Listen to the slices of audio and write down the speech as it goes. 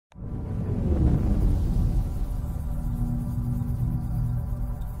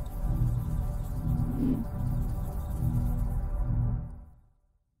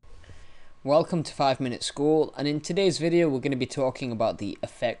Welcome to 5 Minute School, and in today's video we're going to be talking about the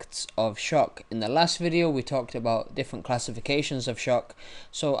effects of shock. In the last video we talked about different classifications of shock,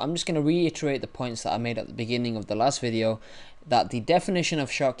 so I'm just going to reiterate the points that I made at the beginning of the last video, that the definition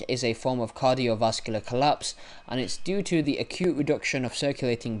of shock is a form of cardiovascular collapse, and it's due to the acute reduction of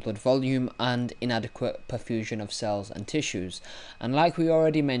circulating blood volume and inadequate perfusion of cells and tissues. And like we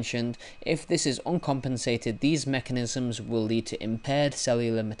already mentioned, if this is uncompensated, these mechanisms will lead to impaired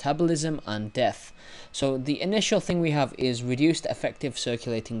cellular metabolism and death. So the initial thing we have is reduced effective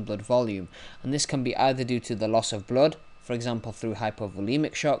circulating blood volume, and this can be either due to the loss of blood, for example through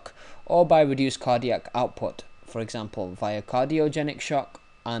hypovolemic shock, or by reduced cardiac output, for example via cardiogenic shock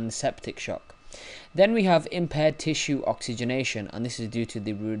and septic shock. Then we have impaired tissue oxygenation, and this is due to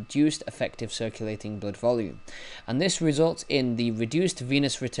the reduced effective circulating blood volume, and this results in the reduced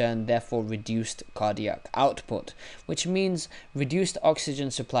venous return, therefore reduced cardiac output, which means reduced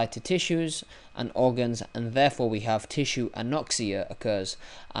oxygen supply to tissues and organs, and therefore we have tissue anoxia occurs,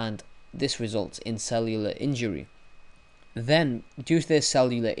 and this results in cellular injury. Then, due to this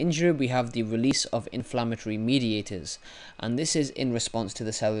cellular injury, we have the release of inflammatory mediators, and this is in response to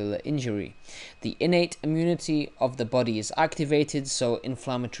the cellular injury. The innate immunity of the body is activated, so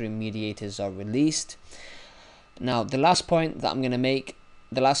inflammatory mediators are released. Now, the last point that I'm going to make,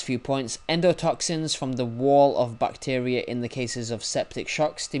 the last few points, endotoxins from the wall of bacteria in the cases of septic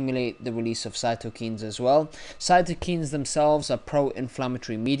shock stimulate the release of cytokines as well. Cytokines themselves are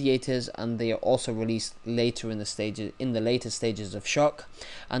pro-inflammatory mediators, and they are also released later in the later stages of shock.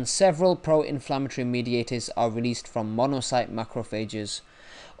 And several pro-inflammatory mediators are released from monocyte macrophages,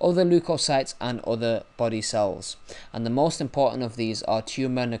 other leukocytes and other body cells. And the most important of these are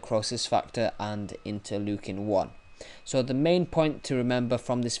tumor necrosis factor and interleukin-1. So the main point to remember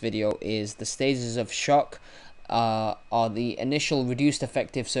from this video is the stages of shock are the initial reduced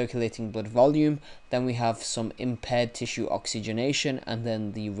effective circulating blood volume, then we have some impaired tissue oxygenation, and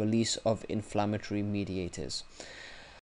then the release of inflammatory mediators.